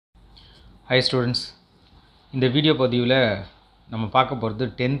Hi students, இந்த video பதிவில் நம்ம பார்க்க போகிறது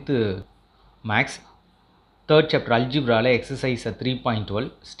 10th maths 3rd chapter Algebra exercise 3.12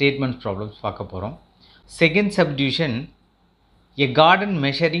 statement problems பார்க்க போகிறோம். Second subdivision, a garden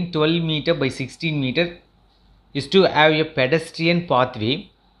measuring 12 meter by 16 meter is to have a pedestrian pathway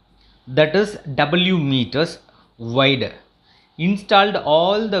that is W meters wide installed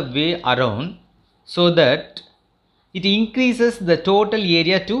all the way around so that it increases the total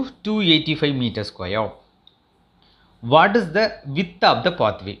area to 285 meter square. What is the width of the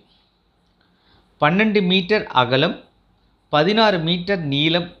pathway? 12 metre அகலம் 16 metre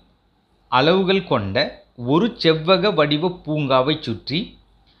நீளம் அளவுகள் கொண்ட ஒரு செவ்வக வடிவ பூங்காவை சுற்றி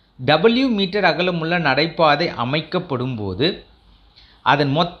W metre அகலமுள்ள நடைபாதை அமைக்கப்படும் போது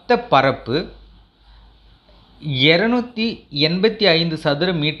அதன் மொத்த பரப்பு 285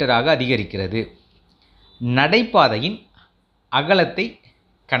 சதுர மீட்டராக அதிகரிக்கிறது. நடைபாதையின் அகலத்தை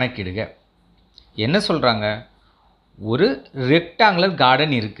கணக்கிடுக. என்ன சொல்கிறாங்க? ஒரு ரெக்டாங்குலர்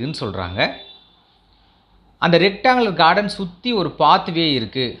கார்டன் இருக்குதுன்னு சொல்கிறாங்க. அந்த ரெக்டாங்குலர் கார்டன் சுற்றி ஒரு பாத்வே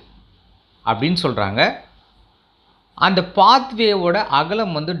இருக்குது அப்படின்னு சொல்கிறாங்க. அந்த பாத்வேவோட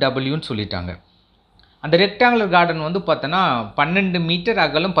அகலம் வந்து டபிள்யூன்னு சொல்லிட்டாங்க. அந்த ரெக்டாங்குலர் கார்டன் வந்து பார்த்தோன்னா 12 மீட்டர்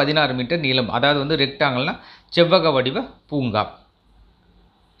அகலம் 16 மீட்டர் நீளம், அதாவது வந்து ரெக்டாங்கிள்னா செவ்வக வடிவ பூங்கா.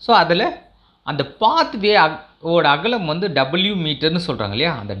 ஸோ அதில் அந்த பாத்வே ஓட அகலம் வந்து W மீட்டர்னு சொல்கிறாங்க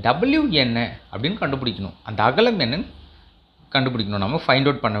இல்லையா, அந்த W என்ன அப்படின்னு கண்டுபிடிக்கணும். அந்த அகலம் என்னன்னு கண்டுபிடிக்கணும், நம்ம ஃபைண்ட்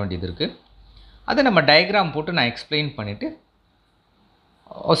அவுட் பண்ண வேண்டியது இருக்குது. அதை நம்ம டயக்ராம் போட்டு நான் எக்ஸ்பிளைன் பண்ணிவிட்டு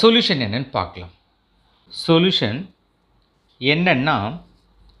சொல்யூஷன் என்னன்னு பார்க்கலாம். சொல்யூஷன் என்னன்னா,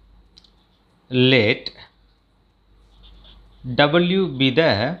 let W be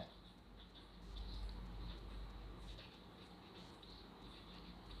the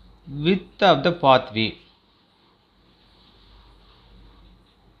width of the pathway.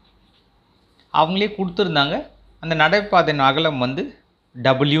 அவங்களே கொடுத்துருந்தாங்க அந்த நடைபாதையின் அகலம் வந்து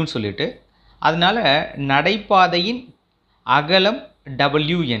டபிள்யூன்னு சொல்லிட்டு, அதனால் நடைபாதையின் அகலம்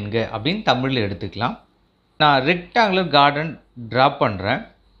W என்க அப்படின்னு தமிழில் எடுத்துக்கலாம். நான் ரெக்டாங்குலர் கார்டன் ட்ரா பண்ணுறேன்.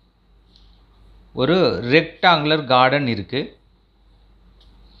 ஒரு ரெக்டாங்குலர் கார்டன் இருக்குது.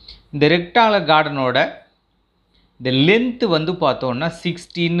 இந்த ரெக்டாங்குலர் கார்டனோட இந்த லென்த்து வந்து பார்த்தோன்னா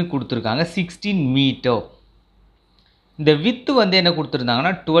 16 கொடுத்துருக்காங்க, 16 மீட்டர். இந்த வித்து வந்து என்ன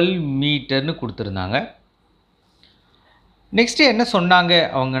கொடுத்துருந்தாங்கன்னா 12 மீட்டர்னு கொடுத்துருந்தாங்க. நெக்ஸ்ட்டு என்ன சொன்னாங்க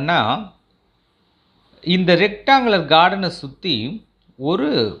அவங்கன்னா, இந்த ரெக்டாங்குலர் கார்டனை சுற்றி ஒரு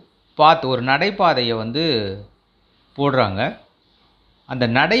ஒரு நடைபாதையை வந்து போடுறாங்க. அந்த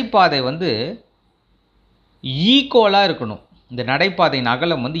நடைபாதை வந்து ஈக்குவலாக இருக்கணும். இந்த நடைபாதையின்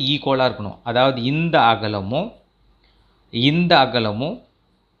அகலம் வந்து ஈக்குவலாக இருக்கணும். அதாவது இந்த அகலமும் இந்த அகலமும்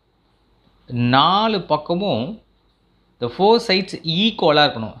 4 பக்கமும் இந்த 4 சைட்ஸ் ஈக்குவலாக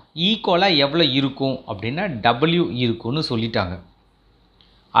இருக்கணும். ஈக்குவலாக எவ்வளோ இருக்கும் அப்படின்னா W இருக்குன்னு சொல்லிட்டாங்க.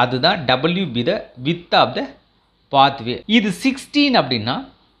 அதுதான் W be the width of the pathway. இது 16 அப்படின்னா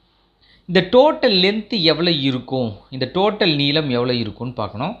இந்த டோட்டல் லென்த்து எவ்வளோ இருக்கும், இந்த டோட்டல் நீளம் எவ்வளோ இருக்குன்னு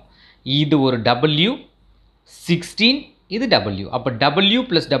பார்க்கணும். இது ஒரு W, 16 இது W. அப்போ W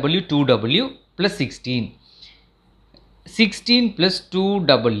 + W 2W + 16 16 +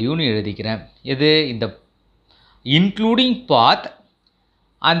 2Wன்னு எழுதிக்கிறேன். இது இந்த இன்க்ளூடிங் பாத்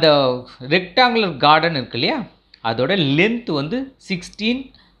அந்த ரெக்டாங்குலர் கார்டன் இருக்கு இல்லையா, அதோட லென்த் வந்து 16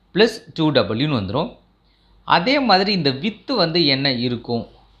 + 2Wன்னு வந்துடும். அதே மாதிரி இந்த வித்து வந்து என்ன இருக்கும்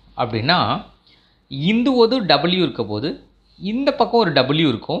அப்படின்னா, இந்த ஒரு W இருக்க போது இந்த பக்கம் ஒரு W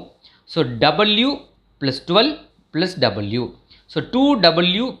இருக்கும். So W + 12 + W. So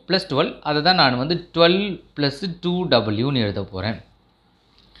 2W + 12, அதை தான் நான் வந்து 12 + 2Wன்னு எழுத போகிறேன்.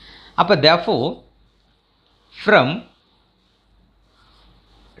 அப்போ therefore from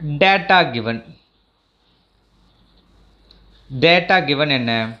data given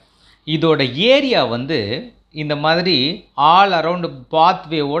என்ன, இதோட ஏரியா வந்து இந்த மாதிரி ஆல் அரவுண்ட்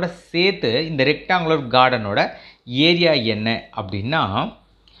பாத்வேவோட சேர்த்து இந்த ரெக்டாங்குலர் கார்டனோட ஏரியா என்ன அப்படின்னா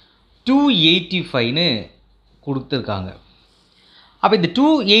 285ன்னு கொடுத்துருக்காங்க. அப்போ இந்த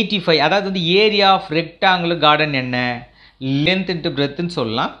 285, அதாவது வந்து ஏரியா ஆஃப் ரெக்டாங்குலர் கார்டன் என்ன, லென்த் இன்ட்டு பிரெத்துன்னு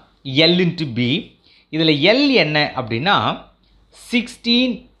சொல்லலாம், L இன்ட்டு B. இதில் L என்ன அப்படின்னா 16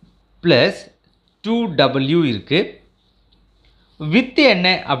 + 2W இருக்குது. வித்து என்ன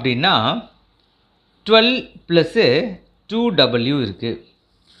அப்படின்னா 12 + 2W இருக்குது.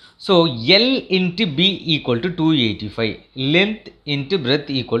 So L into B = 285, length into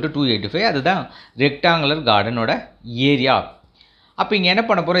breadth = 285. அதுதான் ரெக்டாங்குலர் கார்டனோட ஏரியா. அப்போ இங்கே என்ன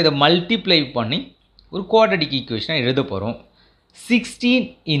பண்ண போகிறோம், இதை மல்டிப்ளை பண்ணி ஒரு குவாட்ரடிக் ஈக்குவேஷனாக எழுத போகிறோம். 16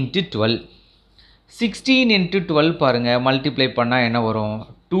 × 12 பாருங்கள், மல்டிப்ளை பண்ணால் என்ன வரும்,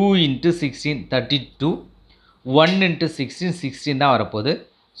 2 into 16 32, 1 into 16 16 தான் வரப்போகுது.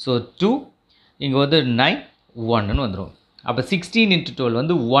 ஸோ 2 இங்கே வந்து 9 1ன்னு வந்துடும். அப்போ 16 into 12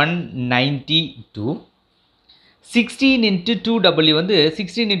 வந்து 192. 16 into 2w வந்து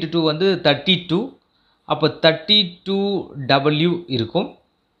 16 into 2 வந்து 32. அப்போ 32w இருக்கும்.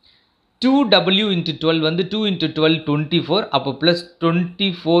 2w into 12 வந்து 2 into 12 24. அப்போ plus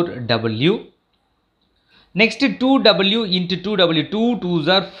 24w. Next 2w into 2w, 2 2s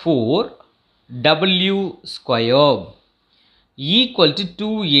are 4, w square equal to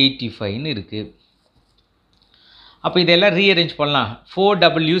 285 இருக்கு. அப்போ இதெல்லாம் ரீஅரேஞ்ச் பண்ணலாம்.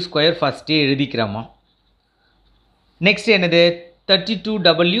 4w ஸ்கொயர் ஃபஸ்ட்டே எழுதிக்கிறோமா. நெக்ஸ்ட் என்னது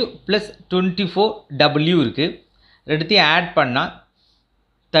 32w ப்ளஸ் 24w இருக்குது. ரெண்டுத்தையும் ஆட் பண்ணால்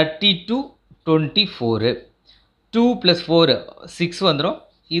 32 24. 2 + 4 6 வந்துடும்.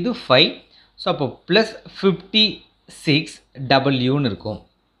 இது 5. ஸோ அப்போ ப்ளஸ் 56wன்னு இருக்கும்.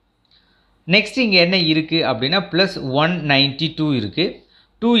 நெக்ஸ்ட் இங்கே என்ன இருக்குது அப்படின்னா ப்ளஸ் 192 இருக்குது.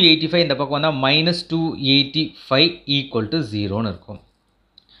 285 இந்த பக்கம் வந்தால் மைனஸ் 285 ஈக்குவல் டு 0ன்னு இருக்கும்.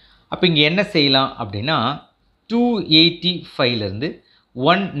 அப்போ இங்கே என்ன செய்யலாம் அப்படின்னா 285லேருந்து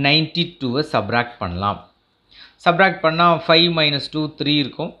 192வை சப்ராக்ட் பண்ணலாம். சப்ராக்ட் பண்ணால் 5 - 2 3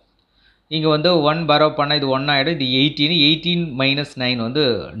 இருக்கும். இங்கே வந்து 1 பரோ பண்ணால் இது 1 ஆகிடும். இது 18, 18 - 9 வந்து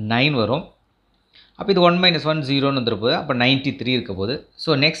 9 வரும். அப்போ இது 1 - 1 0ன்னு வந்துட போகுது. அப்போ 93 இருக்க போகுது. ஸோ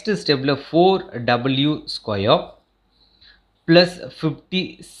நெக்ஸ்ட்டு ஸ்டெப்பில் 4w ஸ்கொயர் ப்ளஸ்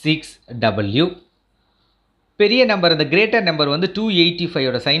 56w. பெரிய நம்பர் அந்த கிரேட்டர் நம்பர் வந்து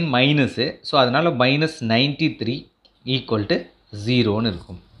 285ஓட சைன் மைனஸு. ஸோ அதனால் மைனஸ் 93 ஈக்குவல் டு 0ன்னு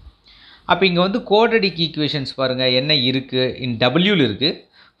இருக்கும். அப்போ இங்கே வந்து குவாட்ரடிக் ஈக்குவேஷன்ஸ் பாருங்கள் என்ன இருக்குது. இன் டபிள்யூவில் இருக்குது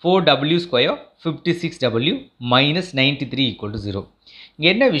 4w square 56w minus 93 equal to 0. இங்கே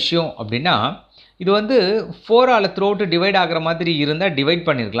என்ன விஷயம் அப்படின்னா இது வந்து 4ஆல் த்ரோட்டு டிவைட் ஆகிற மாதிரி இருந்தால் டிவைட்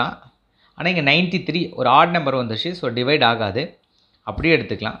பண்ணியிருக்கலாம். ஆனால் இங்கே 93 ஒரு ஆட் நம்பர் வந்துச்சு. ஸோ டிவைட் ஆகாது, அப்படியே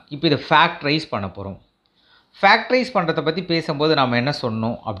எடுத்துக்கலாம். இப்போ இதை ஃபேக்டரைஸ் பண்ண போகிறோம். ஃபேக்டரைஸ் பண்ணுறதை பற்றி பேசும்போது நாம் என்ன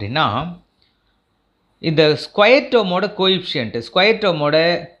சொன்னோம் அப்படின்னா இந்த ஸ்கொயர் டேர்மோட கோஎஃபிஷியன்ட் ஸ்கொயர் டேர்மோட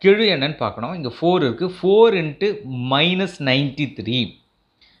கெழு என்னன்னு பார்க்கணும். இங்கே 4 இருக்குது. 4 into -93.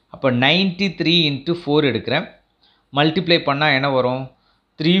 அப்போ 93 into 4 எடுக்கிறேன். மல்டிப்ளை பண்ணால் என்ன வரும்?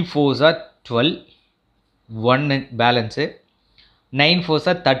 3 4s are 12, 1 balance. 9 4s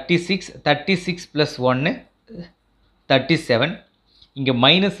are 36, 36 + 1 37. இங்கே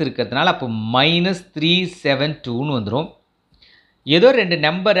மைனஸ் இருக்கிறதுனால அப்போ -372ன்னு வந்துடும். ஏதோ ரெண்டு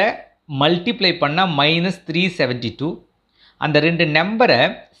நம்பரை மல்டிப்ளை பண்ணால் -372. அந்த ரெண்டு நம்பரை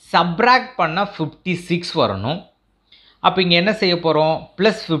சப்ராக்ட் பண்ணால் 56 வரணும். அப்போ இங்கே என்ன செய்ய போகிறோம்?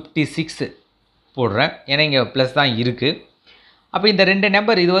 ப்ளஸ் 56 போடுறேன். ஏன்னா இங்கே ப்ளஸ் தான் இருக்குது. அப்போ இந்த ரெண்டு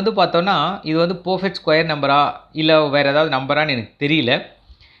நம்பர் இது வந்து பார்த்தோன்னா இது வந்து பர்ஃபெக்ட் ஸ்கொயர் நம்பரா இல்லை வேறு ஏதாவது நம்பரான்னு எனக்கு தெரியல.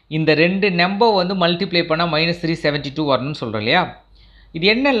 இந்த ரெண்டு நம்பர் வந்து மல்டிப்ளை பண்ணால் -372 வரணும்னு சொல்கிறோம் இல்லையா. இது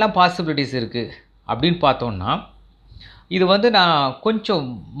என்னெல்லாம் பாசிபிலிட்டிஸ் இருக்குது அப்படின்னு பார்த்தோன்னா இது வந்து நான் கொஞ்சம்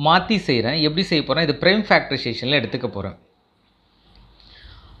மாற்றி செய்கிறேன். எப்படி செய்ய போகிறேன்? இது ப்ரைம் ஃபேக்டரைசேஷனில் எடுத்துக்க போகிறேன்.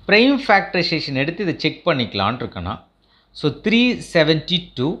 ப்ரைம் ஃபேக்டரைசேஷன் எடுத்து இதை செக் பண்ணிக்கலான் இருக்கேன்னா. ஸோ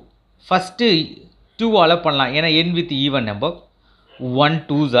 372 ஃபஸ்ட்டு 2ஆல் பண்ணலாம். ஏன்னா என் with even number. 1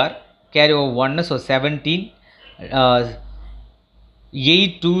 2s are carry over 1. So 17,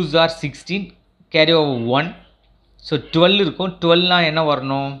 8 2s are 16 carry over 1. So 12 இருக்கும். 12னால் என்ன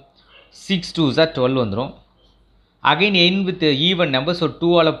வரணும்? 6 2s are 12 வந்துடும். Again N with even number. So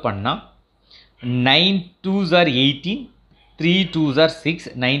 2ஆல் பண்ணால் 9 2s are 18, 3 2s are 6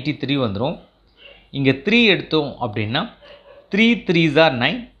 93 வந்துடும். இங்கே 3 எடுத்தோம் அப்படின்னா 3 3s are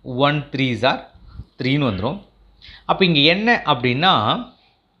 9, 1 3s are 3ன்னு வந்துடும். அப்போ இங்கே என்ன அப்படின்னா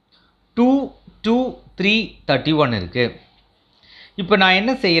 2 2 3 31 இருக்குது. இப்போ நான்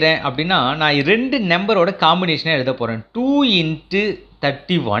என்ன செய்கிறேன் அப்படின்னா நான் ரெண்டு நம்பரோட காம்பினேஷனாக எழுத போகிறேன். 2 into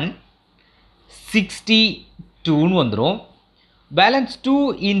 31 62ன்னு வந்துடும். பேலன்ஸ் 2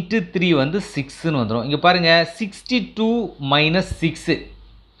 into 3 வந்து 6ன்னு வந்துடும். இங்கே பாருங்கள் 62 - 6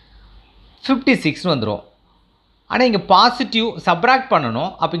 56ன்னு வந்துடும். ஆனால் இங்கே பாசிட்டிவ் சப்ராக்ட் பண்ணணும்.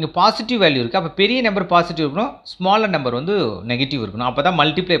 அப்போ இங்கே பாசிட்டிவ் வேல்யூ இருக்குது. அப்போ பெரிய நம்பர் பாசிட்டிவ் இருக்கணும், ஸ்மாலர் நம்பர் வந்து நெகட்டிவ் இருக்கணும். அப்போ தான்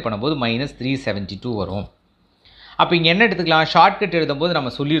மல்டிப்ளை பண்ணும்போது -372 வரும். அப்போ இங்கே என்ன எடுத்துக்கலாம்? ஷார்ட்கட் எழுதும்போது நம்ம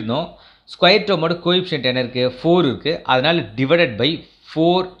சொல்லியிருந்தோம் ஸ்கொயர் டேர்மோட கோஎஃபிஷியன்ட் என்ன இருக்குது? 4 இருக்குது. அதனால் டிவைடட் பை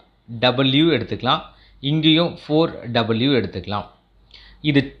 4w எடுத்துக்கலாம். இங்கேயும் 4w எடுத்துக்கலாம்.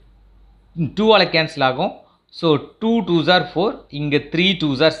 இது 2ஆல் கேன்சல் ஆகும். ஸோ 2 2s are 4, இங்கே 3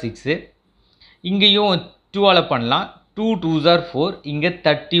 2s are 6. இங்கேயும் 2ஆல் பண்ணலாம். 2 2s are 4, இங்கே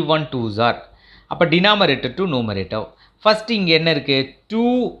 31 2s are. அப்போ டினாமரேட்டர் டு நூமரேட்டர். ஃபஸ்ட்டு இங்கே என்ன இருக்குது?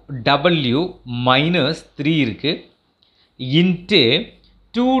 2w - 3 இருக்குது. இன்ட்டு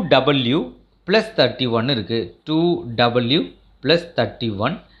 2w plus 31 இருக்குது. 2w plus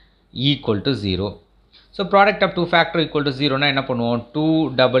 31 equal to 0. So product of two factor equal to 0 என்ன பண்ணுவோம்?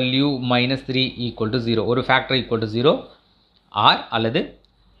 2w minus 3 equal to 0. ஒரு factor equal to 0 or அல்லது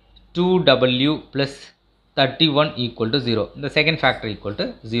 2w plus 31 equal to 0. இந்த second factor equal to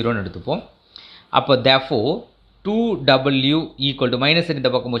 0 எடுத்துப்போம். அப்போ therefore 2w equal to minus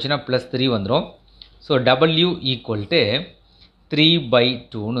இந்த பக்கம் போச்சுன்னா plus 3 வந்துரும். So w equal to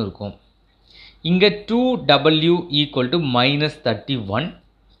 3/2 இருக்கும். இங்க 2w equal to minus 31,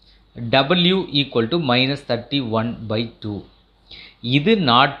 w equal to minus 31/2. இது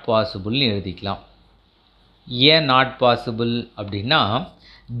not possible எழுதிக்கலாம். ஏன் not possible அப்படின்னா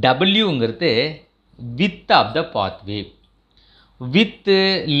wங்கிறது width of the pathway. width,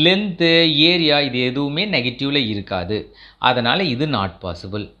 length, area இது எதுவுமே நெகட்டிவ்ல இருக்காது. அதனால இது not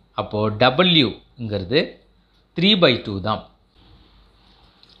possible. அப்போ wங்கிறது 3/2 தான்.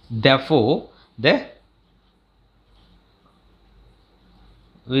 Therefore the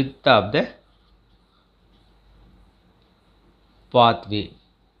width of the pathway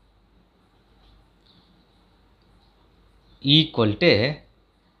equal to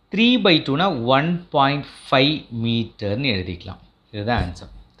 3/2 னா 1.5 மீட்டர்னு எழுதிக்கலாம். இதுதான்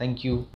ஆன்சர். Thank you.